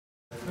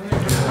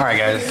Alright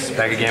guys,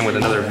 back again with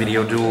another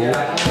video duel.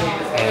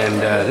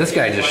 And this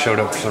guy just showed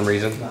up for some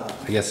reason.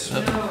 I guess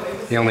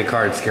the only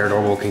card Scared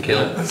Orbital can kill.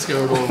 If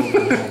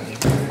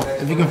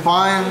you can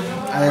find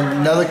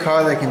another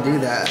card that can do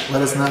that,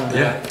 let us know.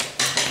 Yeah.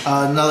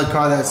 Another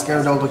card that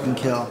Scared Orbital can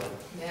kill.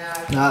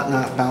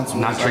 Not bounce.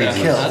 Not trees.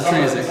 Kill. Not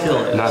trees that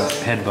kill it. Not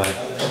headbutt.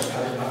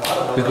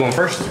 Who's going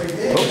first?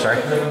 Oh,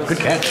 sorry. Good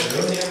catch.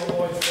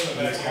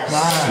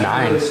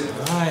 Nines.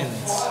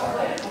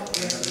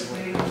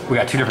 We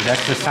got two different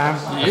decks this time.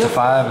 It's a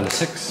 5 and a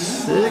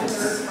 6.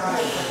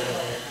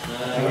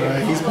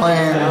 He's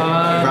playing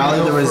Rally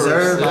the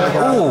Reserve.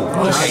 Oh,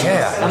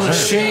 yeah. I'm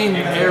ashamed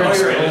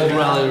Eric's old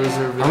Rally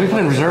Reserve. Are we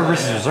playing Reserve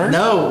versus Reserve?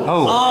 No.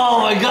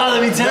 Oh my god,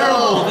 that'd be terrible.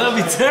 No.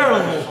 That'd be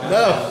terrible.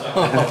 No.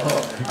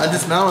 I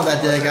dismounted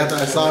that deck after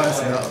I saw it.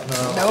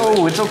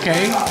 No, it's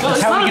okay.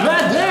 It's not a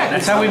bad deck.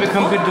 That's how we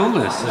become good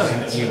duelists.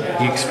 You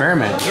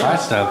experiment, try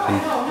stuff.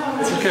 And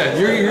it's okay.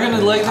 You're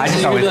gonna like this. I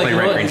just always play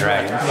Red Green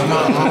Dragon.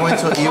 I'm gonna wait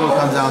till Evil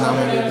comes out and I'm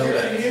gonna rebuild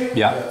it.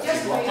 Yeah.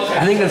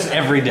 I think that's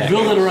every deck.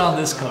 Build it around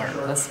this card.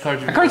 That's the card.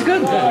 That card's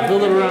good. Yeah,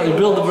 build it around. You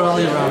build the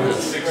rally around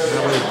this.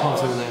 That way it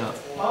pumps everything up.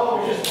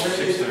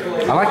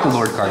 I like the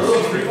Lord card. Is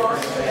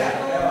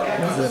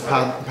it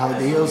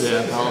Paladios?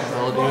 Yeah,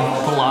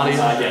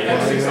 Palladio.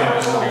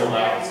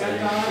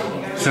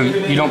 So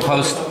you don't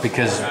post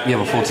because you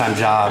have a full-time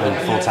job and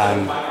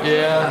full-time...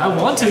 Yeah, I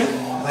want to.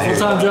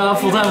 Full-time job,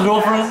 full-time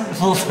girlfriend,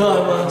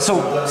 full-time...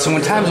 So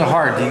when times are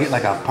hard, do you get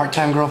like a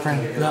part-time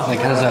girlfriend? No. Like,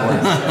 how does that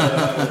work?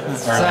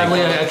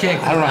 Sadly, I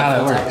can't... I don't know how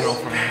that works.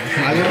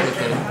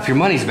 If your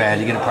money's bad,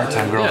 you get a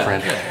part-time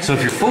girlfriend. Yeah. So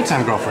if your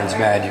full-time girlfriend's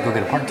bad, you go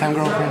get a part-time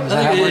girlfriend? Is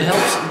that how it works? It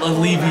helps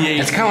alleviate...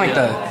 It's kind of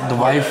like the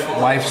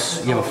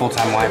wife's, you have a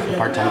full-time wife, a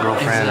part-time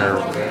girlfriend,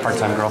 or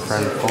part-time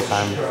girlfriend,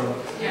 full-time...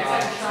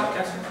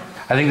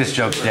 I think this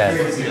joke's dead.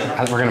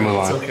 We're going to move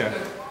on. It's okay.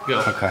 Go.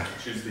 Okay.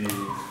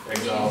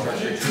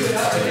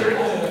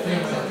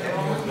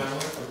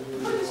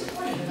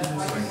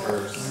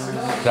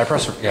 Did I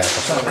press? Yeah, I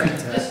pressed.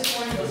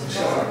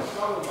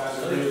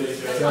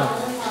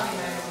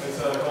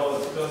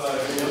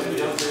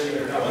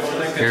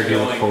 Here, do you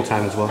look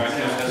full-time as well?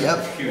 Yep.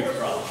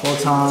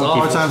 Full-time,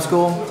 part-time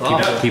school.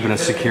 Keeping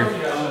us secure. Look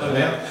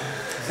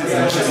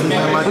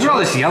at all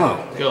this yellow.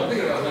 Go. Look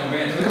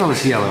at all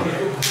this yellow.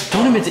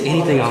 Don't admit to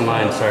anything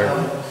online, sir.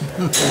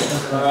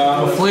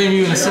 I'll flame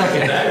you in a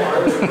second.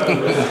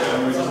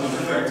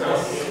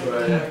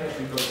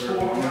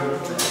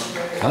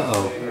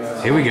 Uh-oh.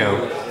 Here we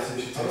go.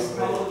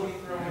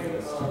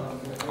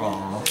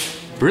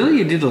 Really?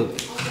 You did look...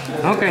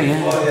 Okay,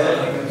 yeah.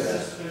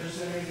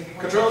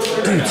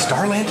 Dude,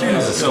 Star Lantern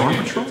is a Storm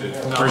Patrol?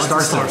 No, or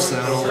Star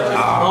Saddle.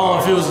 Oh,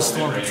 if it was a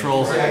Storm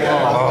Patrol.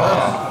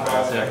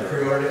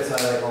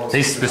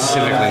 They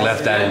specifically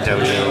left that in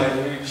Dojo,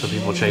 so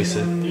people chase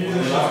it.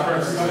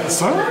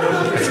 Sorry?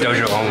 It's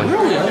Dojo only.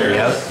 Really?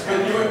 Yep.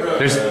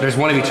 There's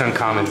one of each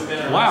uncommon.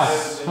 Wow.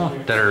 Huh.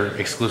 That are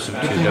exclusive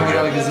to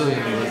Dojo.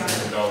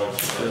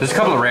 There's a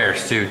couple of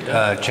rares too.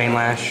 Chain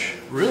Lash.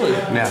 Really?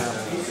 Yeah.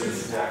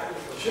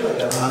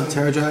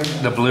 Terra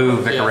Dragon. The blue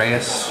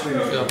Vicarius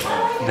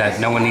that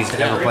no one needs to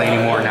ever play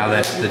anymore now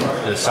that the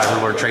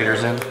Cyberlord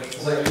trader's in.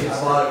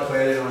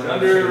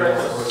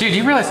 Dude, do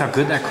you realize how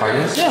good that card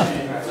is? Yeah.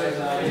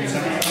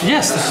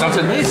 Yes,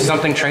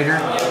 something trader.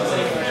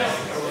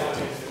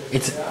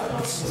 It's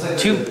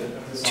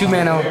two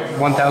mana,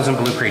 1,000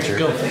 blue creature.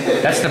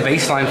 That's the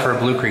baseline for a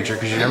blue creature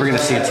because you're never gonna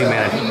see a 2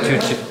 mana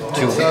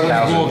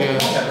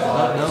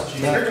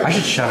 2,000. I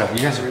should shut up.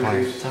 You guys are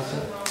playing.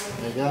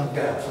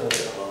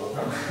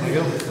 There you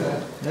go.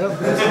 Yep.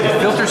 It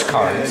filters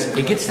cards.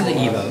 It gets to the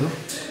Evo.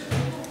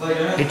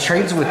 It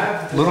trades with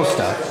little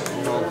stuff.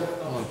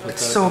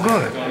 It's so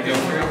good.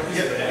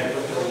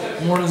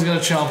 Morton's gonna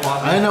chomp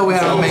on. I didn't know we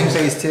had a main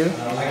phase too.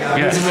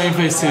 Yes. There's a main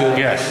phase too.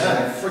 Yes.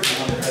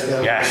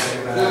 Yes.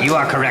 You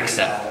are correct,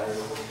 sir.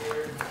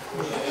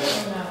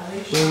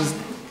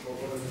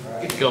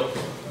 Go.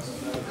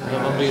 I'm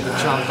gonna be the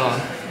chomp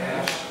on.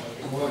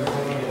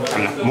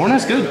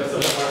 Morna's good.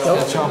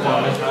 Chomp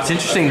on me. It's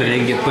interesting that it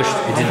didn't get pushed.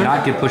 It did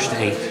not get pushed to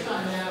 8.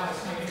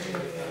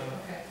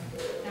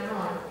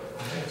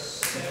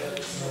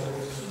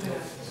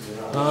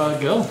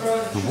 Go.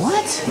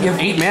 What? You have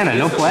 8 mana,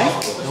 no play?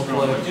 No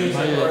play.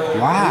 Not yet.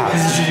 Wow.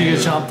 This is you get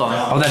chomped on.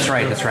 Oh, that's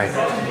right. That's right.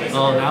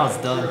 Oh, now it's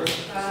done.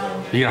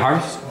 You gonna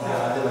harvest?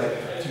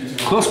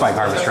 Quill Spike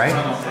harvest, right?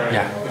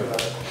 Yeah.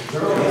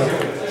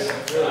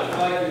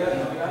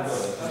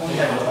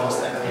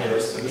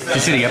 Did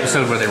you see the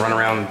episode where they run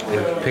around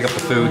and pick up the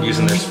food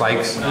using their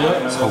spikes?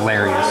 It's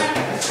hilarious.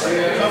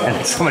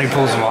 And somebody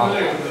pulls them off,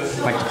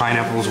 like the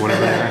pineapples,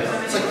 whatever they are.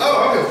 It's like,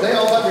 oh, okay, they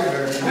all have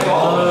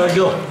your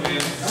Go.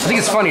 I think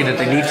it's funny that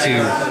they need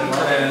to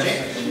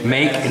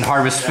make and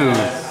harvest food,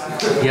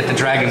 yet the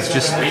dragons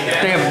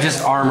they have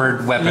just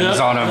armored weapons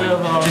on them,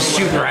 and just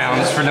shooting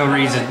rounds for no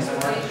reason.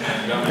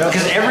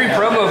 Because every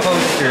promo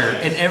poster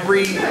and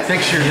every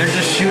picture, they're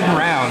just shooting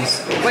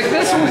rounds. Like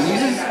this one, you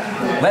just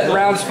let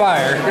rounds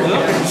fire for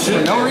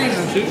no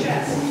reason.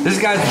 This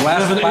guy's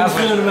plasma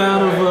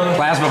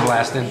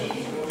blasting.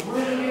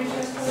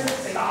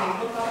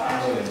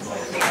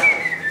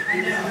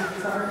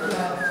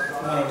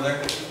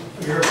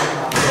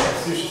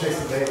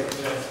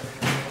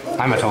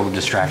 I'm a total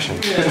distraction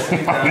on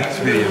these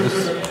videos.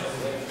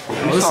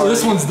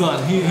 This one's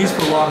done. He's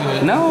prolonging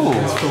it. No.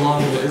 He's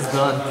prolonging it. It's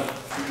done.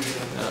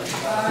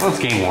 Well, it's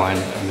game one.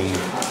 I mean,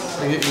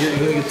 You're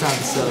gonna get time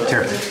to set it.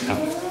 Terrapit. No.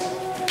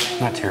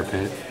 Not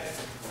Terrapit.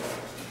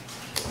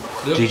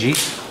 Yep. GG.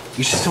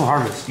 You should still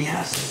harvest.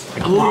 Yes.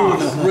 Ooh,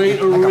 the great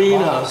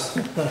arena. It's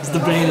the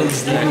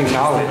Baina's day. It's the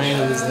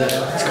Baina's day.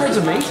 This card's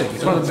amazing.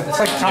 It's, it's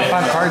like top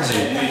 5 cards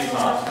in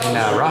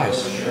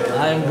Rise.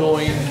 I'm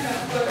going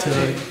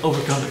to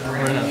overcome it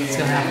right now. It's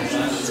gonna happen.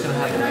 It's gonna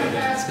happen.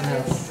 It's gonna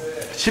happen.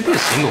 It should be a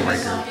single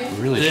breaker. It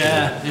really should.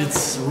 Yeah,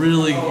 it's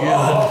really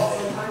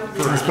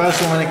good.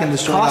 Especially when it can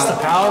destroy Cost to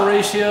that. power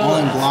ratio,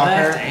 One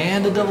blocker. effect,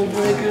 and a double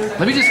breaker.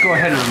 Let me just go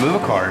ahead and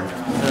remove a card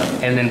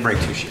and then break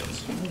 2 shields.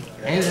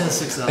 And it's a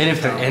 6,000. And if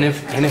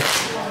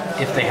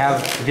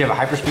you have a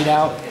hyperspeed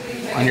out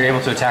and you're able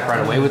to attack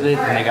right away with it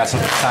and they got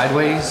something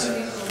sideways.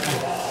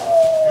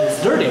 It's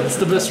dirty. It's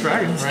the best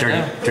dragon right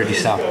now. Dirty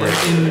stuff.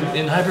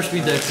 In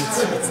hyperspeed decks,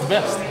 it's the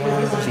best.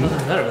 There's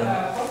nothing better than it.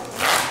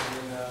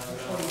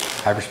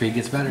 Hyperspeed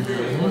gets better.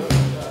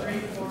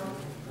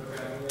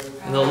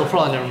 And they'll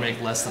probably never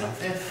make less than a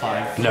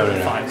 5 No.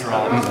 5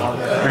 draw.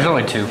 There's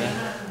only 2.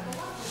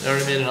 They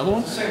already made another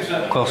one?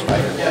 Close fight.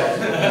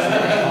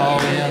 Oh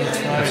yeah, that's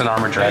right. It's an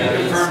armored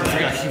dragon.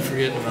 I keep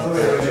forgetting about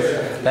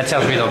that. That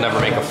tells me they'll never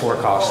make a 4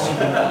 cost.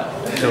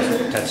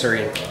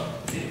 Tatsurian.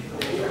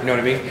 You know what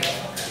I mean?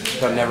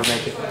 They'll never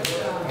make it.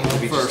 It'll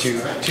be just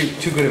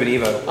too good of an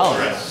Evo. Oh,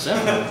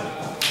 7.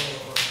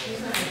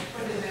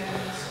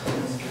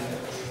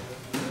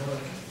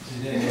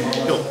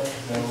 Go.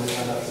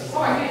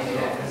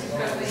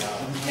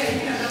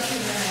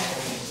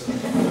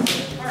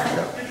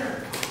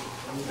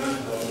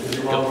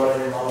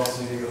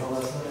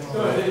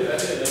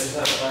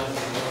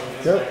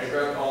 Yep.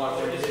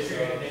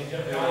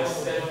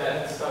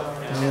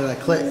 Yeah, that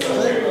click.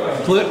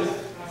 Click.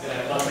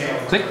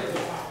 Click.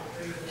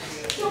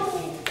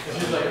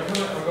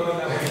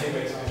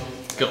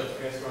 Go.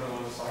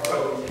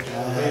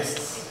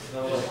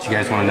 Do you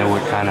guys want to know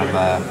what kind of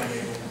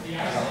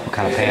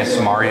pants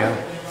Mario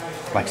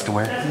likes to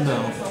wear? No.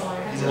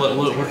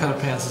 What kind of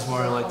pants does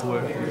Mario like to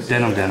wear?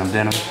 Denim.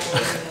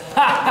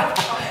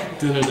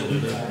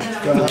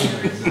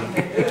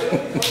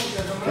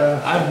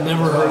 I've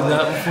never heard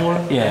that before.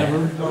 Yeah.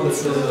 Ever.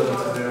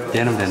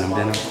 Denim.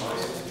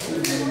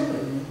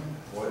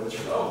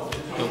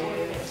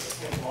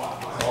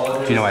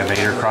 Do you know why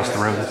Vader crossed the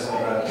road?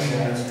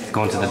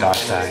 Going to the dark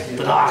side.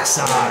 The dark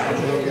side.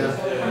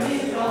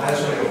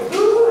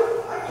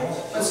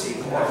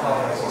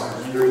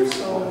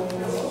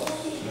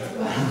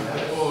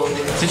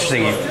 It's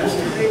interesting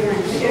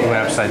you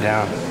went upside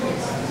down.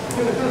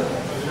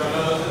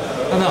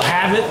 Oh no,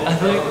 habit, I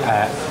think.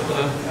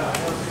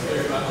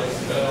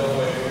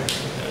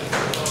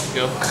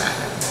 Go.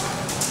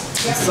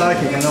 It's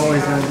psychic. I know what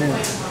he's gonna do.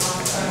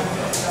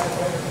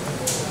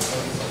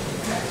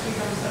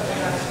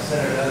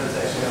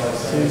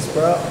 See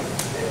sprout?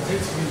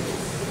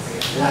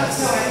 Yes.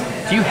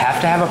 Do you have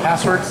to have a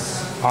password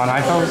on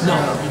iPhones? No,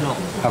 you don't.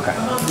 Okay.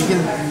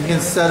 You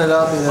can set it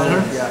up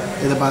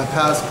either by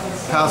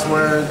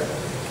password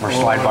Or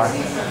slide bar.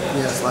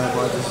 Yeah, slide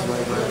bar, just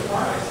slide bar.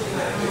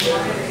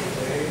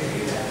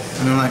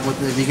 And then like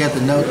if you get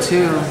the Note 2,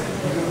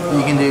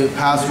 you can do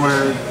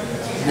password.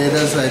 It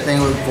does a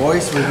thing with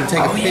voice where you can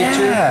take a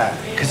picture. Yeah,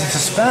 because it's a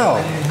spell.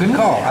 Good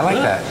call. I like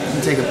that. You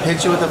can take a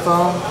picture with the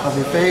phone of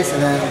your face,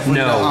 and then when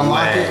you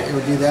unlock it, it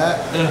will do that.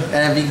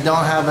 And if you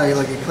don't have a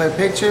clear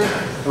picture,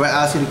 it will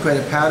ask you to create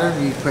a pattern.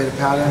 You create a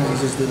pattern, you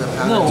just do the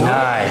pattern. No.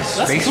 Nice.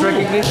 Face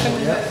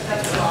recognition? Yep.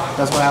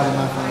 That's what happened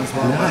on my phone as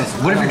well. Nice.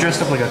 What if you're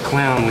dressed up like a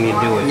clown when you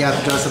do it? You have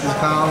to dress up as a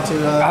clown to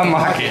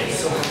unlock it.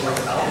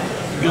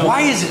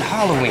 Why is it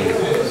Halloween?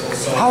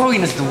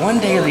 Halloween is the one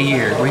day of the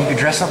year where you can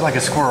dress up like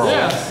a squirrel.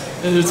 Yeah,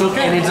 and it's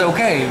okay. And it's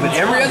okay, but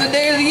every other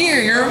day of the year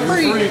you're a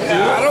freak.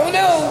 I don't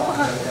know.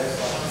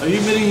 Are you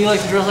admitting you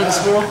like to dress like a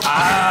squirrel?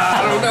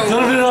 I don't know.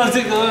 Don't even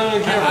take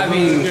the camera. I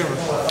mean,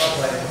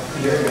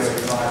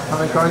 how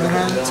many cards in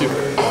hand? 2.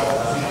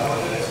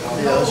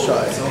 Yeah, let's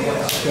try it.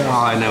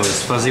 all I know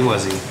is Fuzzy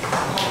Wuzzy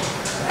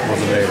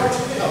was a bear.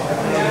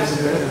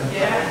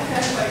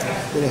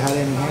 Did it have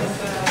any hair?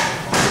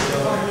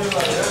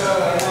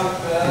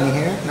 Any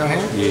hair? No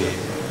hair? Yeah.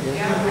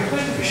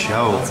 For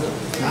sure.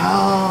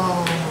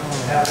 No.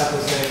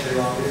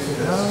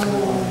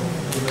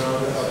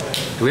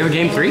 Do we have a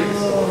game 3?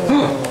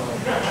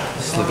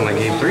 This is looking like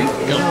game 3.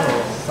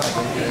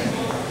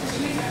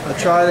 I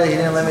tried it, he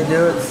didn't let me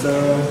do it, so.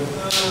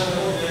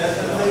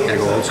 Gotta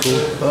go old school.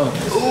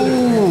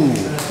 Ooh!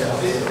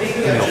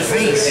 In your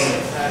face.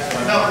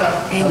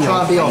 I'm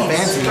trying to be all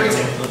fancy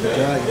with the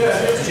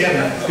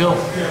dragon. Go.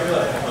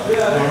 You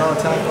don't know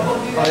attack?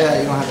 Oh yeah,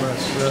 you don't have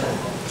rush. Yeah,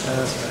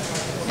 that's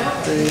right.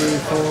 3,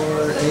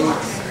 4, 8,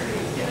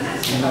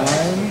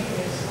 9.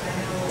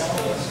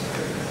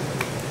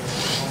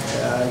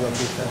 Yeah, I go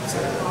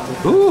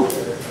defensive. Ooh!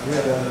 Here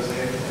it goes.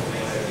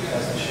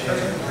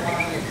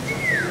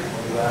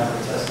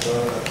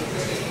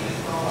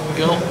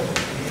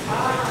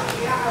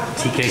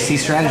 TKC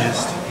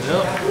strategist.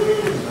 Yep.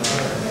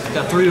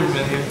 Got 3 of them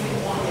in here.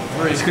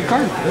 It's a good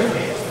card.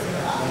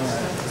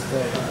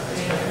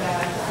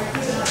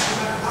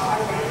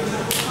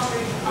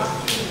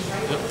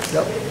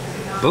 Yep.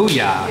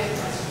 Booyah.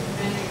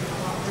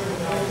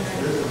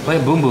 Play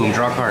a boom boom,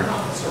 draw a card.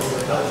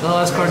 The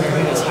last card in your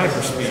hand is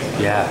Hyperspeed.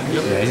 Yeah,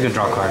 yeah, he's gonna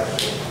draw a card.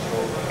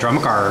 Draw him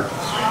a card.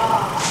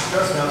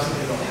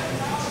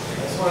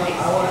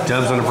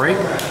 Dubs on a break.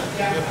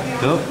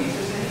 Dub.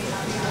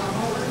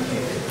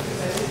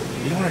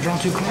 You don't want to draw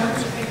 2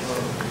 cards?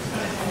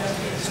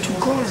 It's 2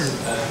 cards.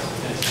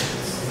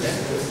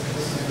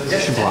 You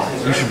should block.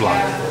 You should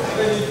block.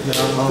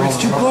 No, It's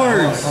 2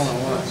 cards.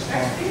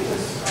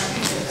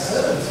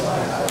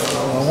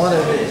 I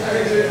wanted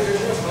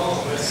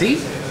it. See? You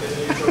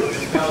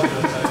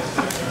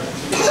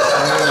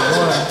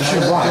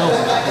should block.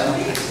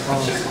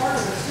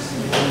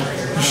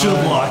 You should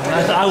have blocked. I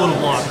would have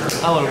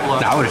blocked. I would have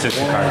blocked. No, I would have took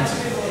the cards.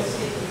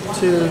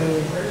 2,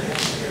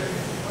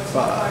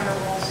 5.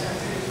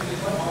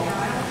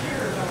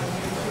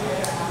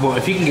 Well,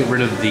 if you can get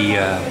rid of the,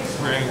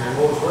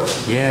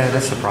 yeah,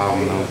 that's the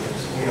problem though.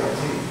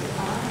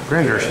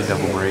 Granger should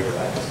double break.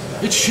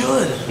 It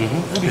should. It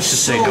should so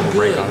say double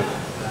break good. on it.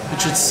 It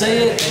should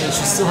say it, and it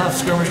should still have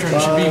skirmisher, and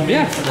it should be me.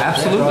 Yeah,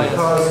 absolutely.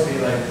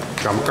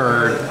 Draw a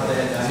card.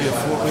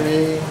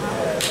 3,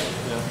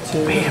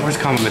 2. Man, where's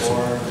common missing?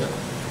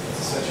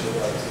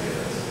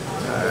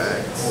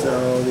 Alright,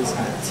 so these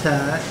can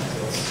attack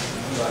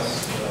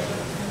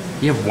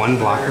You have 1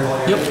 blocker?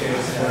 Yep.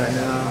 right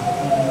now.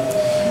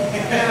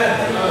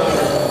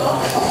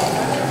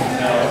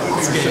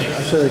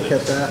 I should have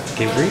kept that.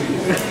 Game 3?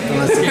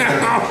 Unless it's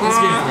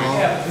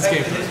that. This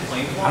game.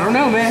 I don't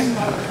know, man.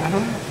 I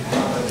don't know.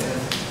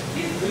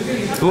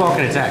 Who all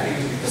can attack?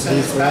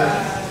 These 3.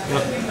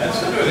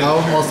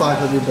 I'll most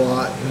likely be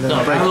blocked. And then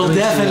No, break I will 3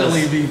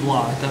 definitely shields. be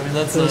blocked. I mean,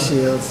 that's 3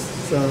 shields.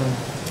 So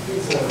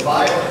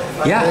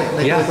Yeah,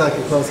 they yeah. look like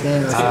a close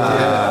game. That's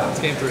it's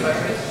game 3.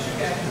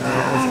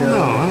 let's go.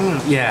 No, I don't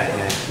know.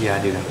 Yeah,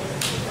 I do know.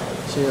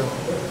 Shield.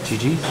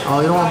 GG?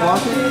 Oh, you don't want to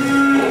block it?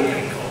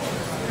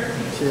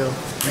 Shield.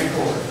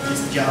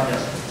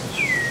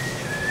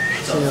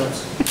 Shield.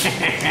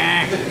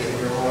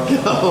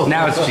 Go.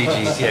 Now it's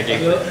GG's. Yeah, game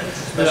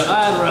 3. Yeah,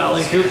 I'd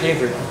rally. Game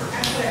 3.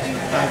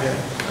 Okay.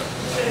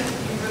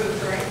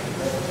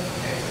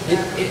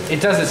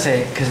 It doesn't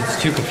say because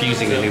it's too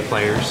confusing to new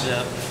players.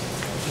 Yeah.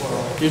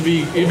 It'd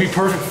be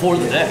perfect for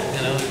the deck,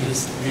 you know. It'd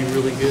just be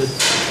really good.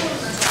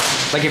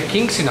 Like if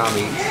King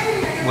Tsunami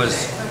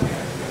was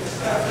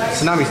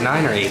Tsunami's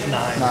 9 or 8?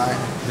 9. 9.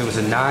 If it was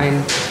a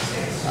 9,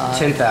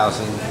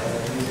 10,000.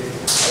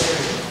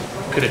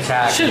 Could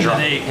attack and Should've draw,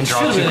 been 8. and draw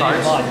Should've 2 been 8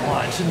 cards. bottom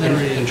line. Shouldn't have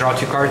been And draw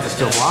 2 cards and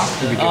still block.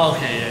 It'd be good. Oh,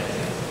 okay,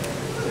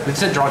 yeah. It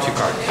said draw 2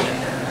 cards.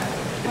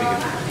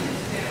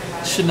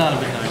 Should not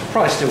have been 9.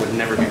 Probably still would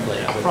never be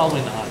played. But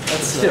Probably not.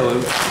 That's still,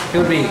 it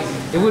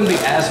wouldn't be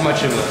as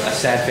much of a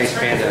sad face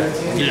panda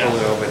when you pull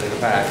it open in the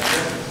pack.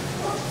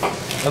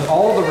 Of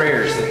all the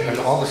rares and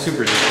all the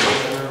supers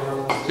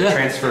that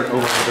transferred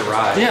over to the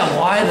ride. Yeah,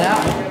 why that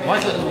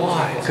one?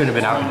 Why? Could have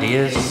been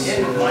Alcadias.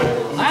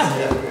 I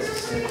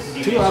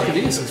have 2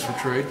 Alcadias for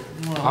trade.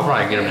 I'll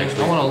probably get them next I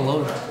week. want to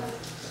load them.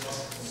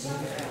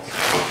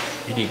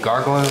 You need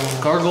Gargoyle,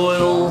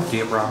 Gargoyle.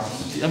 Diabra.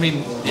 I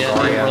mean, yeah,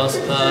 Garia.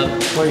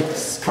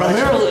 Rust.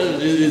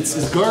 Primarily, it's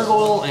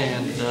Gargoyle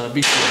and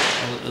Beast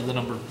the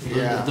number.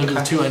 Yeah. Those are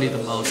the 2 I need the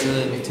most.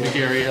 And then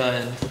Garia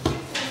and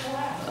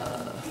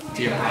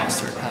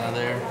Diabrost are kind of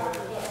there.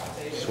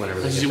 Just whenever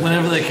they get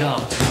Whenever they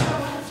come.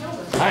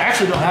 I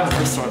actually don't have a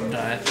first start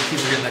diet. I keep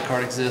forgetting that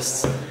card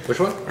exists. Which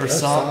one? Or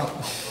Sop.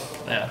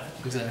 Yeah,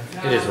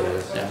 exactly. It is what it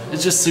is. Yeah,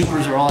 it's just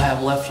supers are all I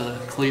have left to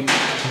complete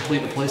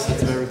the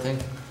playsets of everything.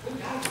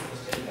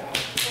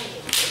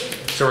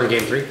 So we're in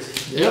game 3?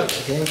 Yep.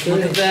 Game 3.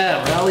 Look at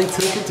that. Rally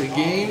took it to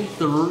game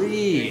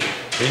 3.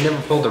 You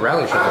never pulled the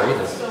rally trigger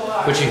either.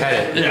 But you had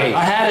it. Yeah, Hey,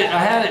 I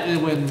had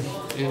it when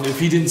if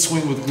he didn't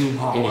swing with Gloom and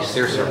Hollow. you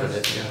sear served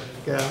it. Yeah.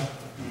 Yeah.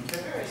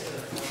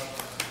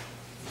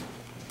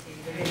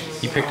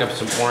 You picked up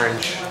some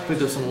orange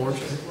Picked up some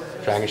orange.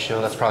 Dragon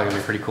Shield. That's probably gonna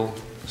be pretty cool,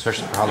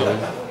 especially for Halloween.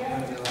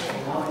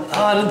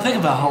 Oh, I didn't think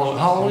about Halloween.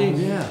 Halloween,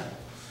 yeah.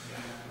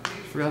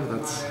 Forgot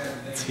that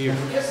it's here.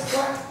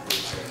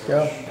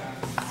 Go.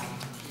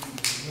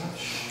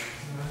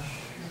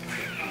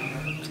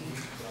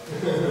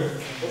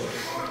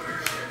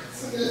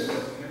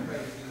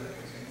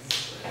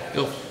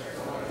 Go.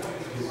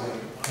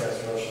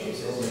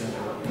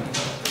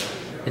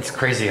 It's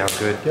crazy how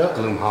good Yep.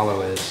 Gloom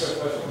Hollow is.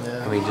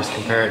 Yeah. I mean, just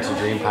compare it to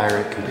Dream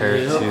Pirate, compare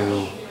it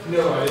to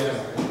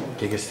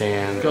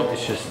Gigastan. Go.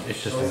 It's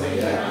just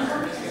amazing.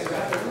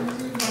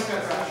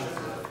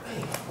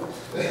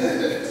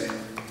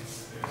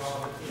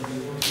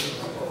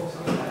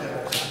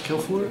 Kill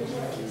for it.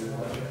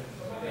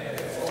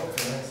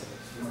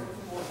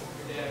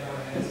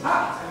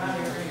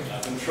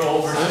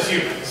 Control versus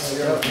humans.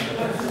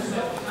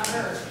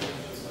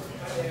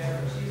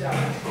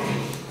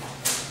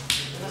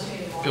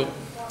 Go.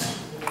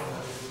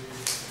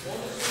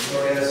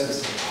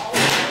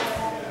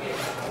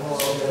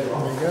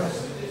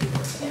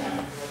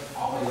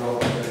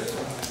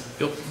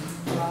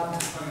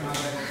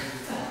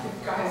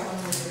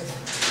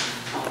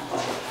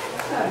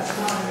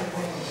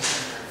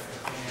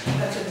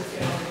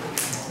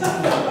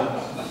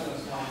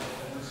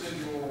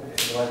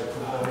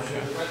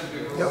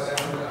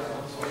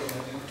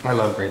 I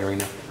love Great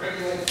Arena.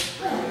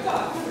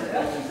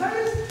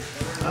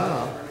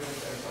 Oh.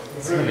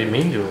 It's gonna be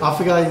mean to it. I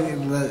forgot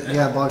you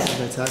got boxes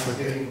to attack with.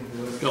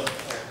 Go.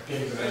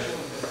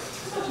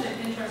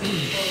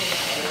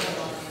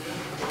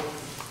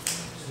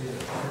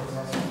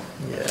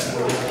 Yeah.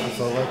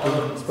 So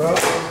lucky. Bro.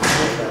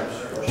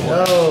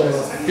 No.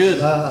 Good.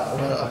 I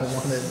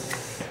wanted.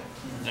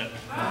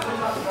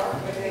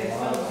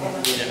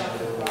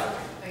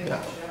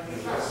 Yeah.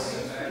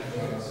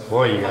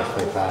 Boy, you guys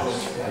play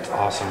fast. That's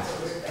awesome.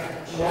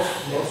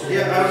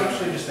 Yeah, I was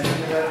actually just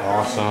thinking that.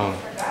 Awesome.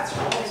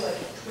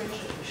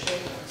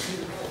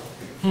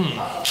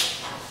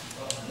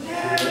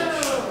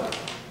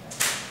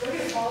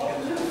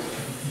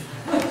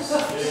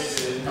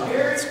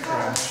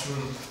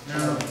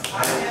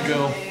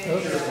 Go.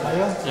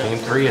 Game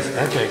 3 is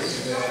epic.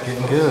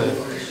 Getting good.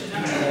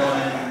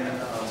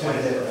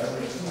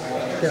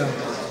 Yeah.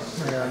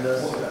 I gotta do it.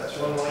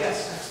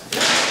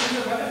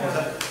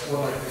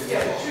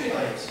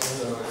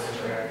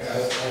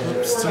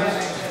 Oops. I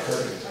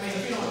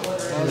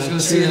was gonna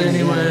see it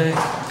anyway. I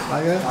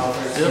got.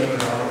 Yep.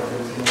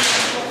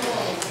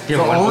 You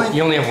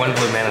only have one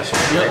blue mana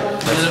source, right?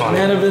 Yep. That's funny.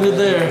 Mana bended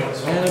there.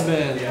 Mana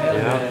bend.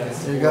 Yeah.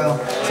 There you go.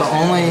 So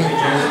only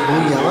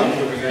blue yellow?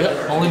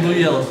 Yep. Only blue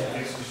yellow.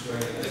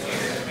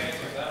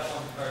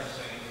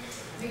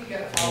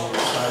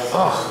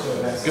 Oh,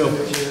 Go.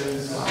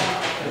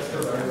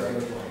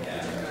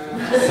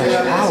 such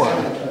power.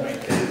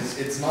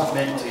 It's not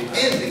meant to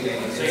end the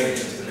game.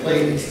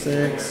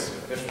 6,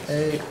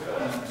 8.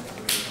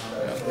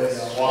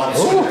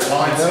 Ooh. With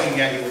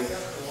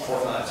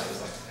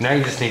Now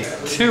you just need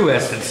 2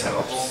 essence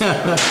helps.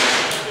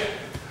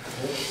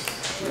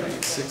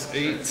 6,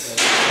 8.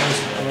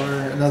 Or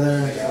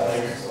another.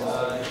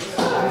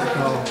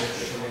 Oh.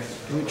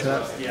 Blue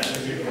trap.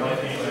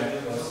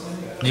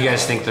 Do you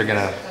guys think they're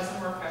gonna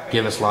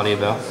give us Lottie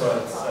Bell?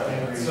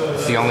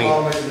 It's the only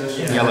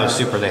yellow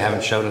super they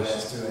haven't showed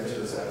us.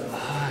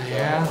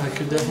 Yeah, that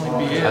could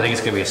definitely be it. I think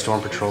it's gonna be a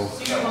Storm Patrol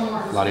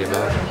Lottie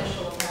Bell.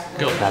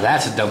 Go. Now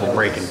that's a double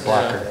breaking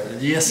blocker.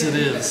 Yes, it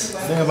is.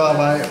 Think about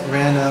my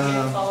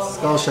random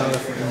skull shower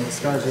from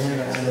Scars of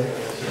Hand.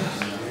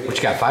 What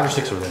you got, 5 or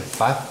 6 over there?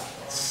 5?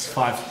 It's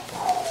 5.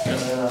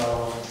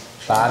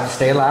 5 to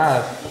stay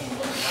alive.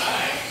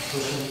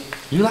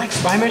 You like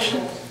Spy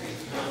Mission?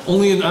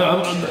 Only,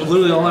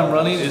 literally all I'm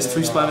running is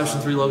 3 Spy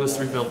Mission, 3 logos,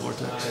 3 failed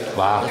vortex.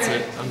 Wow. That's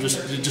it. I'm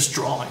just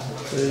drawing.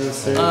 3,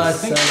 6, I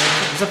think,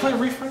 7. was I playing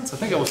reference? I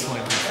think I was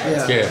playing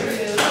reference. Yeah.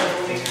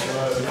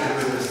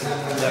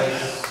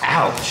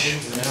 Ouch.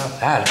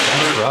 That's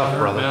rough,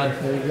 brother. Bad.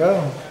 There you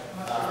go.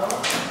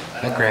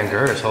 That Grand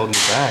Gird is holding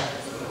you back.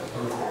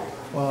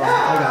 Well, I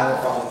got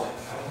it.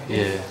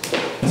 Yeah.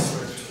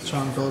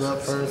 Trying to build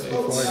up first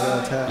before I go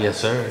attack. Yes,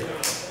 sir.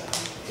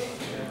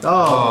 Oh,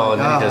 Oh, my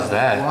then he God. does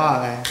that.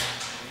 Why?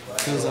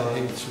 Because I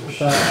hate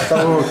you. I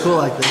thought we were cool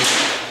like this.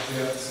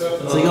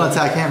 So you're gonna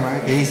attack him,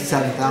 right? He's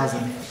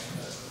 7,000.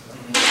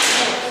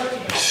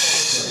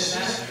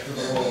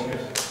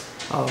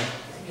 Oh,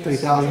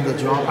 3,000 the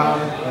draw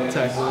power.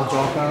 Attack. The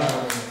draw power.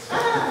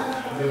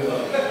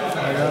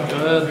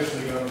 Good.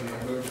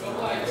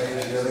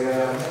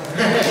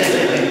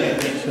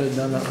 Should have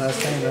done that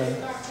last time then.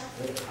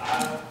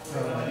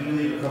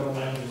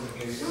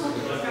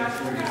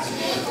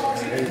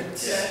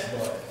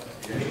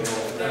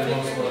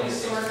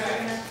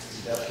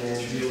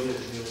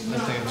 I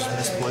think I just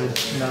misplayed.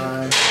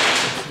 9.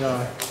 Let's go.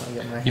 I'll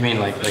get my You mean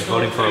like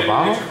voting for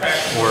Obama?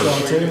 Or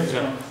Going two.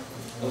 Yeah.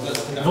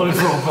 Voting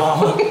for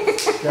Obama.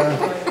 Go.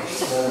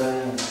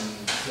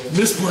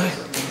 Misplay.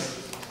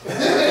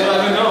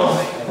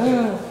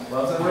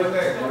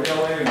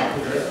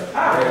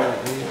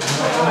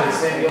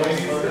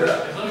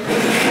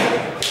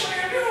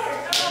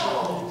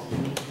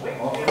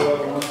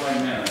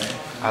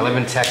 I live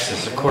in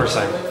Texas, of course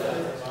I'm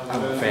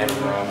a fan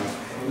of Robby.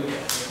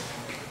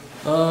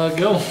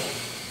 Go.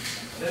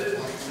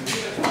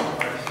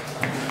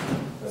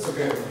 That's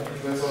okay.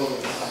 That's all.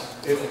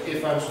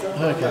 If I'm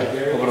struggling, Okay.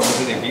 What else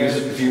do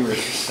they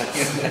viewers?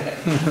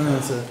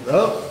 That's it.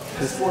 Oh.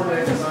 this 4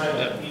 days,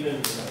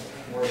 even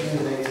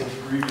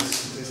grievous.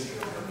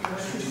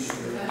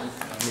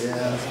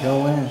 Yeah, let's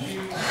go in.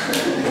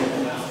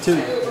 2.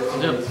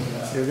 Yep.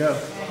 Here we go.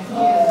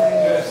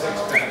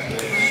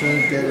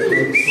 Should get it.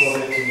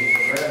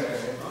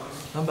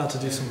 I'm about to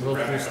do some real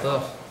cool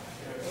stuff.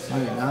 No,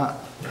 you're not.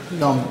 You're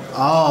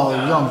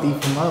gonna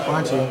beat him up,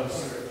 aren't you?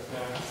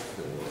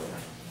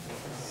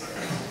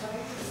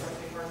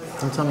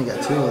 Don't tell me you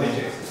got 2 of them.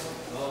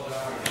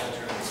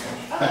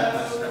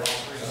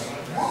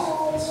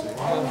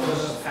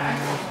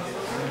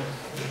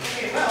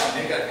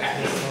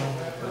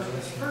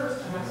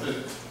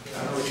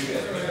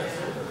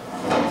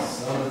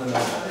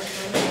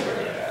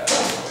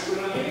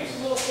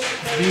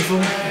 Beef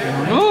 'em.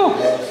 Oh,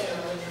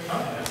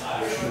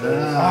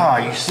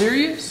 are you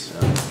serious?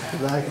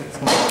 That it's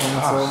gonna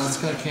cancel. It's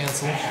gonna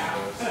cancel.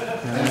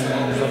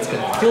 And that's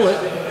gonna kill it.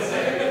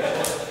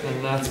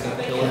 And that's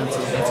gonna kill it. And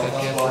that's gonna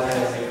cancel.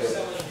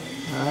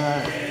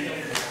 Alright.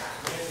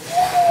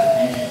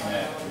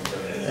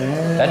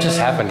 That just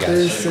happened,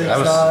 guys.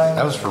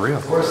 That was for real.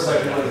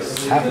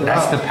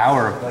 That's the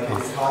power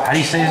of how do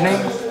you say his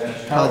name?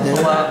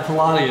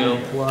 Palladio.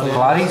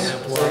 Pilates?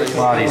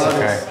 Pilates,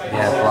 okay.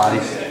 Yeah,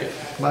 Pilates.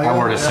 My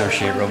word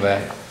associate real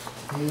bad.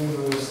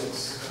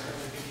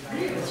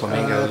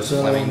 Flamingos,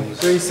 flamingos.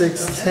 3,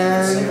 6,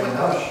 10.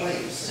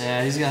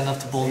 Yeah, he's got enough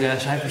to bull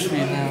gash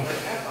hyperspeed now.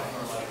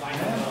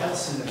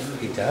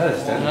 He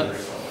does, doesn't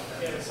he?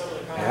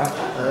 Yeah.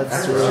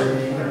 That's true.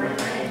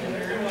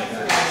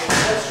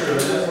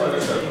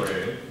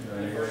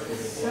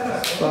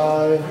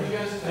 5,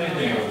 8,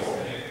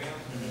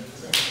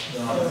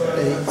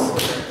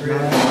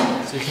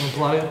 9. So you can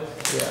Palladio?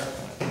 Yeah.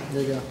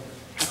 There you go.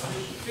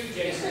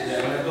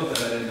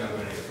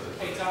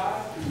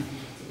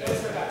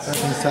 That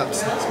means taps.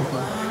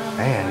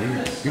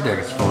 Man, your deck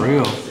is for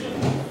real.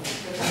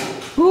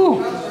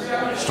 Woo!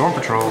 Storm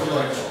Patrol.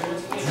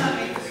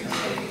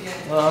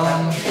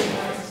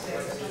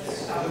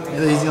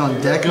 Either he's gonna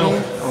deck me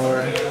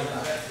or.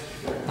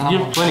 You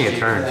have plenty of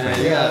turns, man.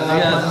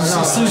 Yeah.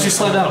 As soon as you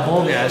slow down a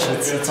bull gash,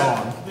 it's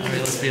on. I mean,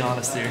 let's be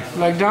honest here.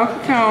 Like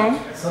Donkey Kong.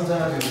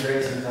 Sometimes it's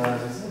great,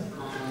 sometimes.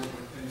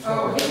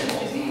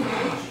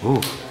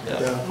 Ooh.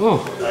 Yeah. Ooh.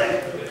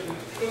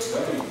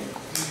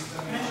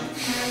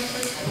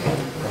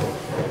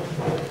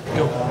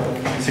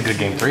 It's a good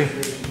game 3.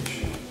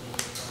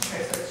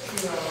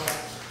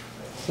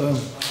 Boom.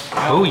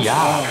 Oh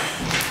yeah.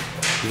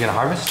 You gonna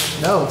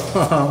harvest? No,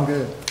 I'm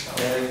good.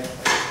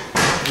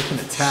 You can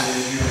attack.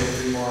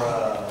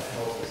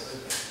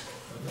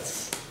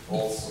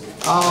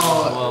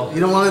 Oh, you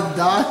don't want it to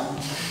die?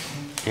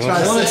 You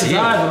Try to want save- to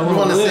die, but I you wanna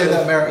want to save live.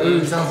 that merit,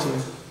 don't you?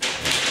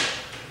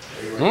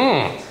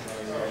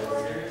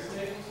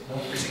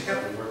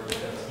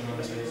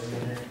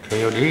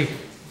 KOD.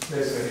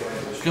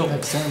 Go. You got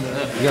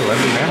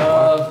 11 mana.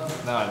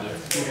 No, I do.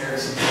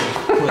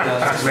 Put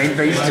that. Main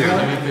phase 2.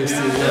 Main phase 2,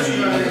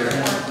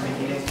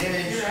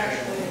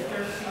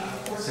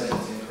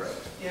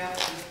 yeah.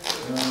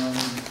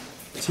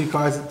 2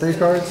 cards, 3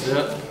 cards?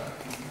 Yep.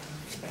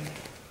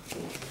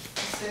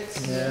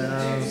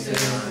 Yeah,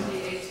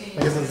 I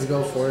guess let's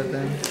go for it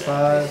then.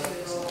 5.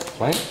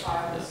 Play?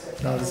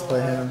 No, just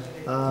play him.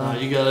 No,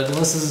 you got it.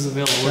 Unless this is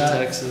available with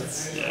text,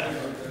 it's. Yeah.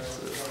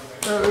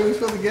 Who's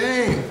for the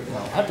game?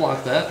 I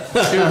blocked that.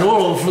 You're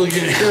normal for the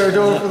game. They're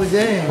going for the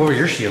game. What were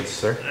your shields,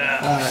 sir?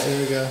 Alright, here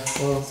we go.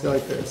 Well, let's go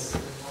like this.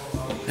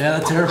 Yeah,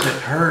 the terror pit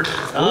hurt.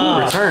 Ooh,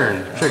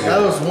 return. Trigger.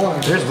 That was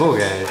 1. There's bull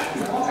guys.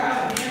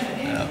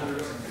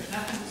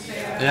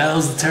 Yeah, that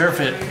was the terror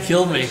pit.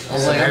 Killed me. I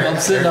was like, I'm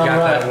sitting on got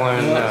right.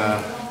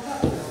 that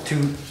one.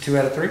 2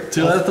 out of 3.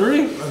 2 out of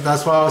 3.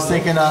 That's why I was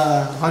thinking,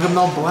 how come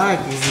no black?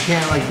 Because you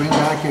can't like bring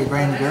back your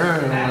Grand Girl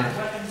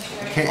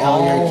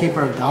or your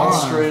Keeper of All Dawn.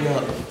 straight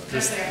up.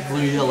 Just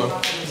blue yellow.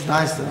 It's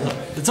nice though.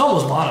 It's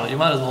almost mono. You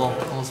might as well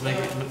almost make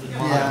it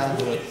mono. Yeah.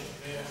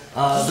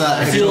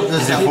 I feel.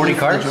 Is it 40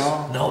 cards?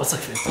 No, it's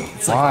like 50.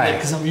 It's Why? like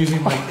because I'm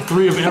using like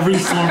 3 of every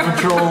Storm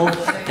Patrol,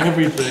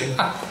 everything.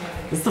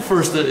 It's the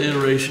first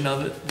iteration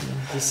of it.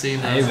 Just seeing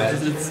that.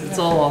 It's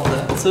all off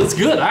that. So it's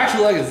good. I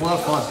actually like it. It's a lot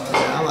of fun.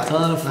 Yeah, I like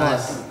Ton it. of fun.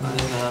 Nice. And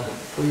then,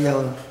 Blue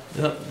yellow.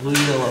 yep, blue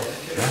yellow.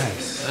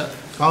 Nice. Yep.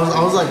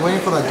 I was like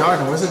waiting for the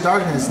darkness. Where's the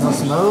darkness? No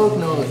smoke,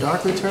 no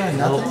dark return,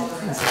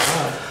 nothing. It's like,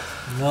 wow.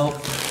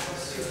 Nope.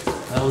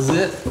 That was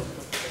it.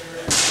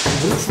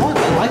 But it's fun.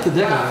 I like the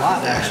deck a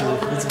lot, actually.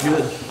 It's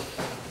good.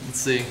 Let's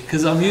see.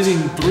 Because I'm using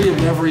 3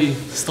 of every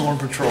Storm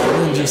Patrol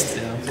and then just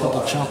a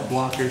couple chunk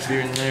blockers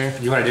here and there.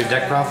 You want to do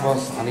deck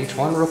profiles on each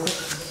one real quick?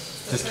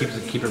 Just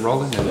keep it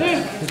rolling. And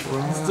Yeah.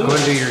 go ahead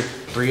and do your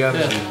 3 ups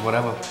and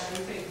whatever.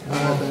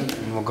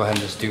 And we'll go ahead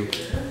and just do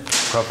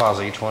profiles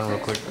of each one real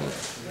quick.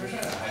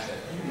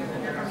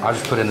 I'll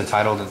just put in the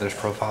title that there's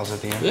profiles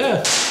at the end.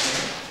 Yeah.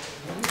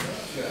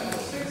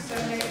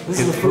 This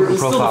is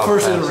still the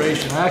first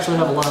iteration. I actually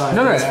have a lot of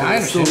No, ideas. I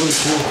It's still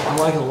understand. really cool. I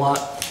like it a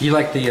lot. You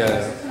like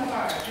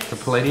the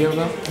Palladio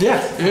though?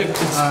 Yeah, it's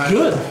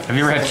good. Have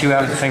you ever had 2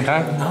 out at the same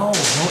time? No,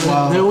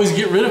 they always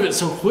get rid of it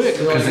so quick.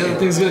 They're like, that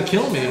thing's gonna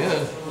kill me.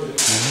 Yeah.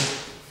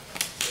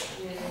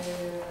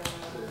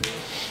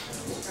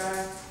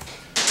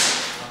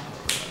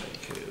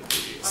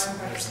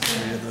 There's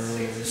 3 of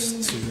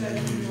those, 2 of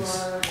these.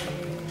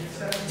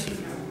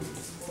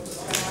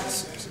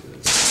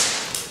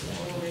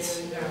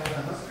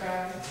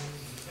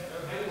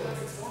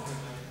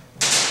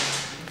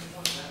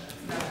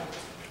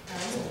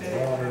 2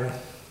 water.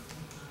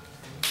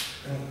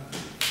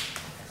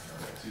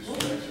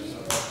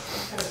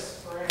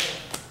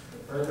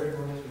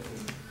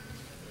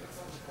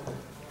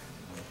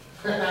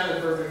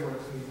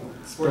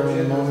 Spur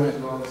the moment.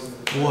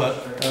 What?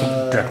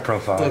 Deck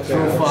profile. Deck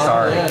profile.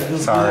 Sorry. Yeah,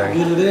 just Sorry.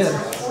 Get it in.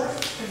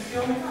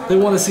 They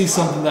want to see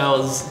something that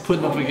was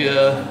putting up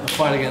a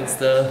fight against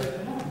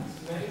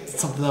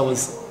something that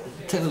was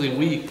technically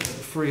weak.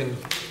 Friggin'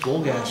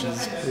 Gold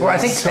Gashes. Well, I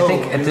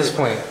think at this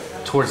point,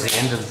 towards the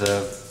end of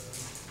the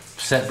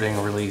set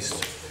being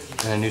released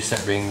and a new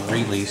set being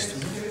released,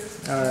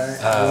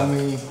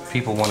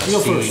 people want to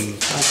see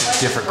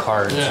different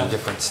cards and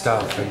different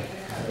stuff, and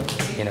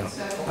you know.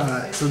 All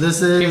right, so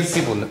this is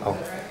people know. Oh.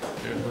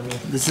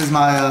 This is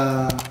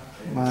my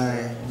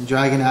my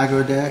Dragon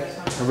aggro deck.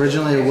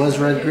 Originally it was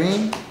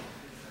red-green,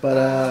 but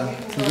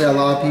we got a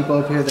lot of people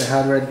up here that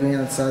had red-green.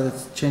 I decided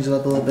to change it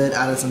up a little bit,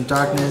 added some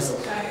darkness,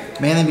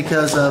 mainly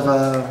because of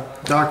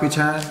Dark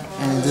Return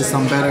and just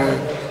some better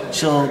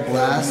shield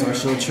blast or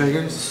shield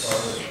triggers.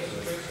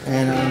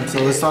 And so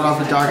let's start off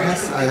with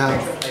darkness. I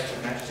have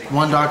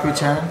 1 Dark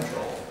Return,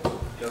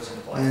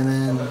 and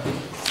then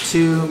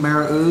 2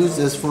 Mirror Ooze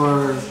is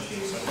for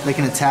they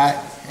can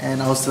attack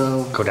and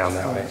also Go down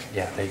that way.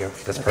 Yeah, there you go.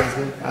 That's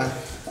perfect.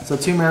 so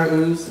 2 Mirror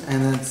Ooze,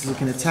 and then so you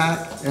can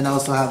attack and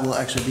also have a little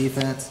extra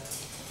defense.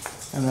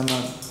 And then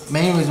the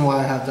main reason why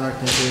I have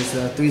darkness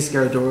is 3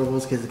 Scared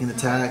Adorables because it can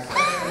attack.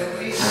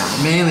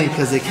 Mainly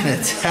because it can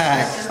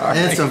attack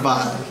and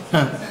survive.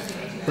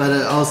 But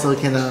it also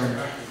can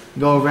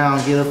go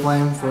around Gila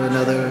Flame for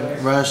another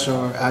rush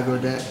or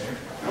aggro deck.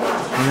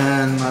 And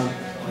then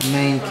my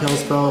main kill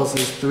spells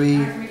is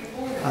 3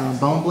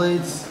 Bone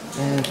Blades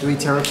and 3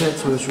 Terror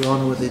Pits, which we all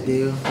know what they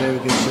do. Very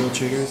good shield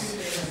triggers.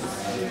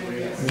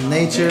 And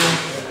nature,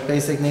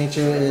 basic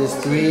nature is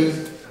 3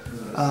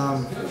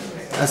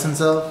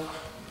 Essence Elf,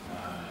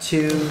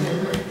 2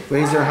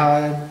 Razor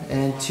Hide,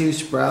 and 2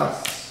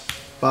 Sprout.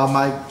 But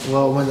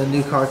when the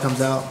new card comes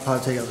out, I'll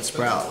probably take out the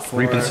Sprout for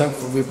Reap and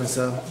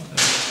Sow.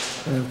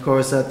 And of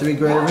course, 3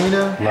 Great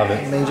Arena. Love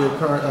it. Major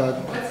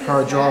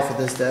card draw for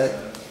this deck.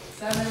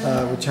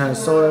 Return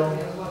Soil,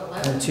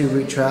 and 2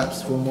 Root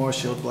Traps for more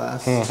shield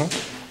blast.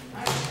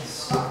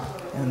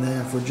 And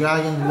then for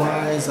dragon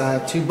wise, I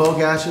have 2 Bow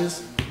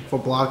Gashes for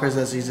blockers,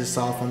 as you just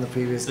saw from the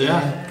previous game.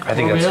 I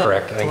think that's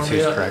correct. I think 2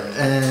 is correct.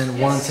 And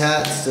 1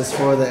 Tats just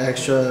for the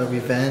extra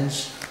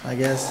revenge, I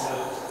guess.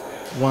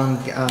 1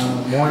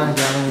 Morning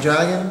Gathering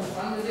Dragon,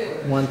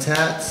 1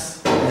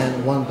 Tats,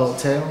 and 1 Bolt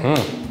Tail.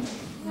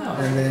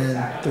 And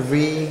then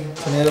 3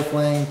 Tornado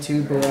Flame,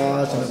 2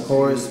 Barrage, and of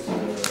course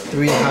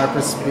 3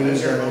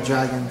 Hyperspeed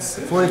dragons.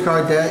 40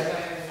 card deck.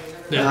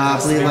 I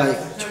believe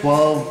like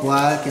 12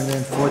 black and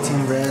then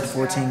 14 red,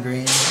 14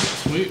 green.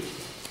 Sweet.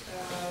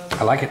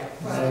 I like it.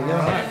 There you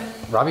go.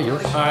 Robby,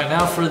 yours. All right,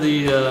 now for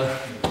the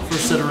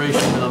first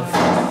iteration of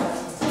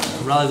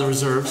Rally the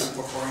Reserves.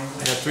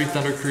 I got 3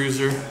 Thunder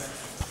Cruiser.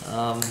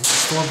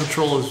 Storm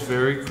Patrol is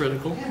very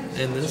critical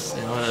in this.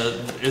 You know,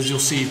 as you'll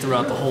see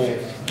throughout the whole,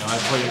 I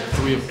play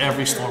 3 of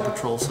every Storm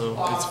Patrol, so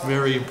it's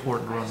very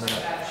important to run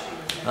that.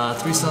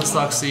 3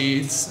 Sunstock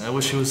Seeds. I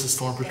wish it was a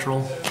Storm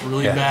Patrol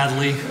really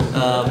badly,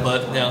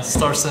 but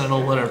Star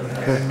Sentinel, whatever.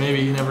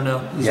 Maybe, you never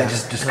know. Yeah,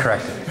 just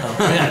correct it.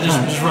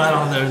 Just right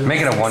on there.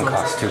 Make it a 1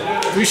 cost too.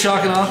 3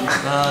 Shock and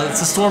Awe.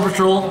 It's a Storm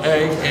Patrol,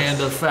 and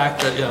the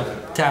fact that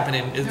tapping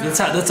in.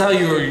 That's how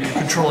you're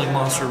controlling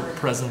monster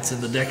presence in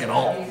the deck at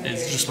all.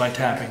 Is just by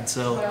tapping.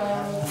 So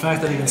the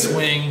fact that he can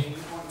swing,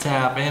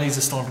 tap, and he's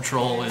a Storm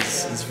Patrol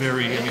is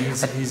very. I mean,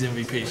 he's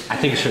MVP. I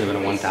think it should have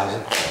been a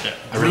 1,000. Yeah.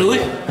 I really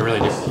do.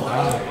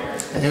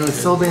 And it was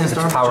still being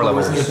Storm power Patrol.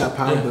 level. It got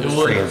power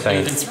boost. Pretty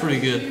insane. It's pretty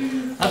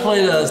good. I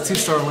played a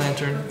 2-star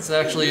Lantern. It's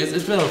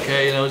been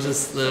okay. It's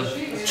just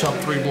the chump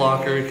 3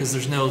 blocker because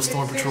there's no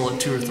Storm Patrol at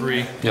 2 or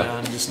 3.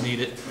 Yeah. You just need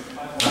it.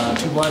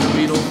 2 Blind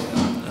Beetle.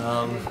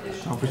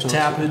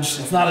 Tappage.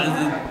 It's not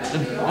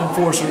an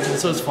enforcer,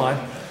 so it's fine.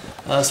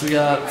 So we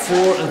got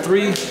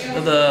 3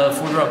 of the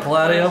 4-drop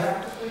Palladio.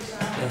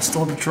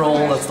 Storm Patrol,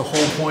 that's the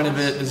whole point of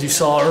it. As you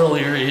saw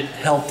earlier, it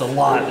helped a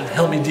lot. It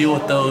helped me deal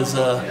with those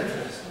the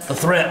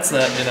threats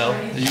that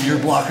your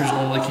blockers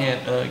normally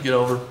can't get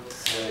over.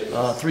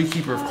 3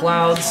 Keeper of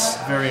Clouds,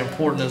 very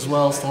important as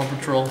well. Storm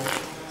Patrol.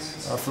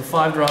 For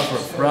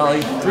 5-drop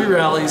rally, 3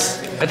 rallies.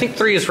 I think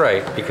 3 is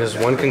right because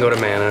 1 can go to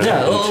mana.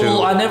 Yeah, and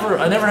 2. I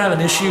never have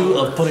an issue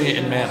of putting it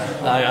in mana.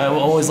 I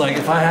always like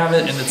if I have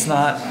it and it's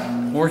not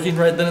working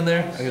right then and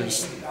there, I can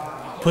just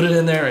put it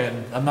in there,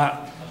 and I'm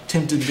not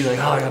tempted to be like,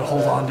 oh, I gotta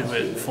hold on to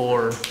it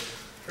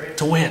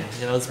to win.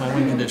 It's my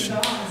win condition.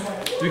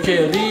 3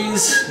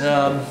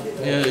 KODs.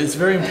 It's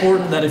very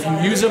important that if you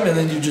use them and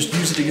then you just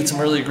use it to get some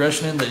early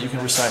aggression in, that you can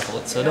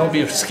recycle it. So don't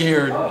be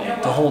scared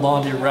to hold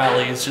on to your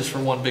rally. It's just for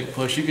 1 big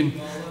push. You can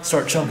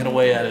start chunking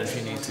away at it if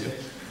you need to.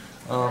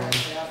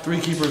 3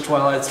 Keeper of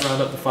Twilights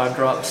round up to 5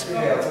 drops.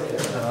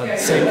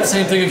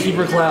 Same thing with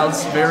Keeper of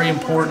Clouds. Very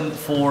important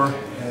for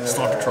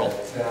Storm Patrol.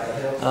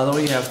 Then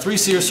we have 3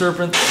 Seer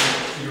Serpents.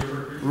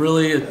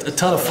 Really a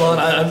ton of fun.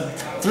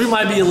 3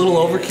 might be a little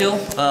overkill,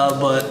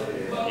 but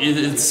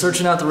it's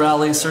searching out the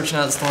rallies, searching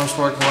out the Storm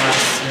Spark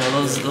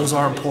Blast. Those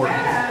are important.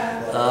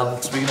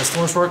 Speaking of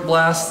Storm Spark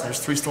Blast, there's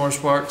 3 Storm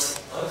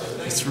Sparks.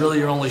 It's really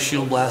your only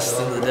shield blast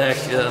in the deck.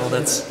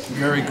 That's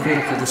very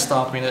critical to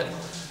stopping it.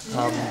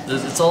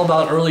 It's all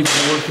about early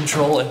board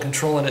control and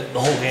controlling it the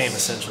whole game,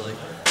 essentially.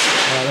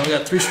 Then we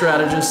got 3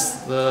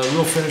 Strategists, the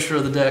real finisher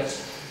of the deck.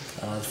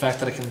 The fact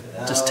that I can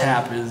just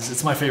tap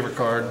it's my favorite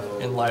card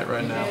in Light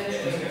right now.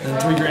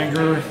 And 3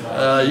 Granger,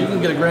 you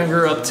can get a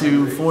Granger up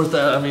to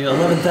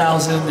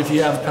 11,000 if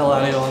you have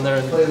Palladio on there.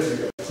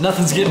 And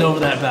nothing's getting over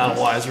that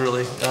battle-wise,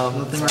 really.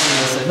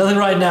 Nothing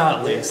right now,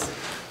 at least.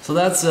 So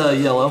that's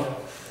yellow.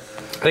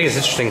 I think it's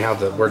interesting how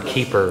the word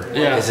keeper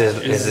is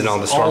in all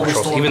the Storm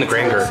Patrols, even the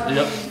Granger.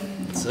 Yep.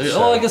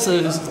 So, I guess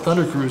it's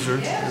Thunder Cruiser,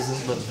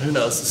 but who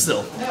knows?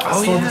 Still,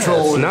 Storm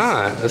Patrol. It's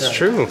not. That's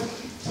true.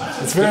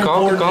 It's very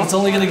important. It's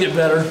only going to get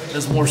better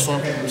as more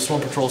Storm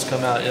Patrols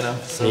come out, you know.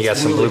 So you got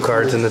some blue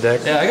cards in the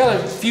deck? Yeah, I got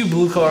a few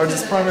blue cards.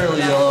 It's primarily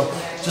yellow.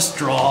 Just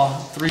draw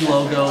 3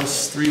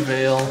 logos, 3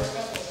 Veil,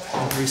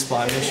 and 3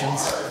 Spy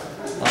missions.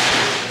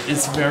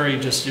 It's very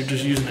you're just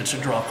using it to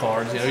draw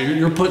cards. You know,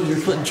 you're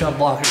putting chump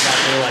blockers out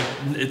there like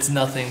it's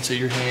nothing, so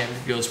your hand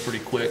goes pretty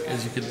quick,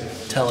 as you can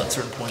tell at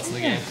certain points in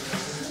the game.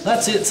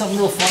 That's it. Something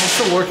real fun. I'm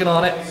still working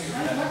on it.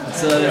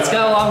 It's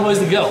got a long ways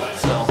to go.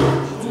 So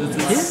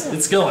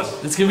it's going.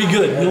 It's gonna be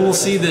good. We'll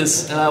see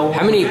this. And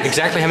how many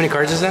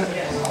cards is that?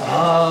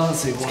 Let's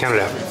see. Let's count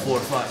it out. 4,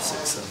 5,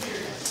 6, 7,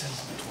 8, 10,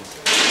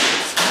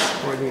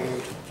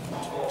 12,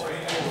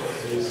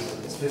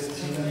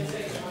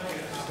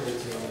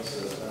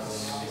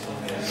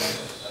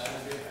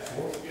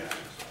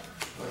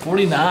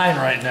 49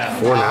 right now.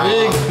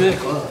 49. Thick.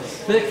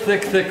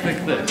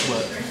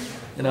 But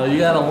you know, you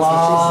got a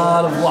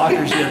lot of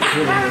blockers you have to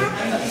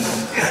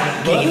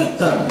put in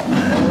there.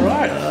 All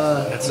right.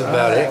 That's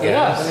about it,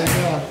 guys.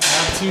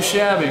 Not too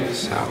shabby.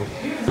 So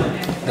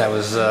that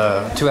was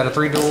 2 out of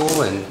 3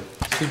 duel and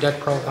 2 deck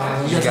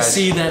profiles. You got to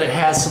see that it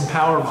has some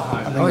power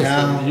behind it.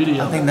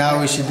 I think now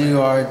we should do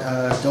our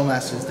Duel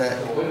Masters deck.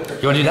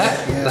 You want to do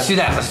that? Yeah. Let's do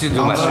that. Let's do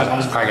Duel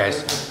Masters. All right,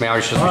 guys. May all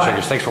your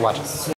triggers. Thanks for watching.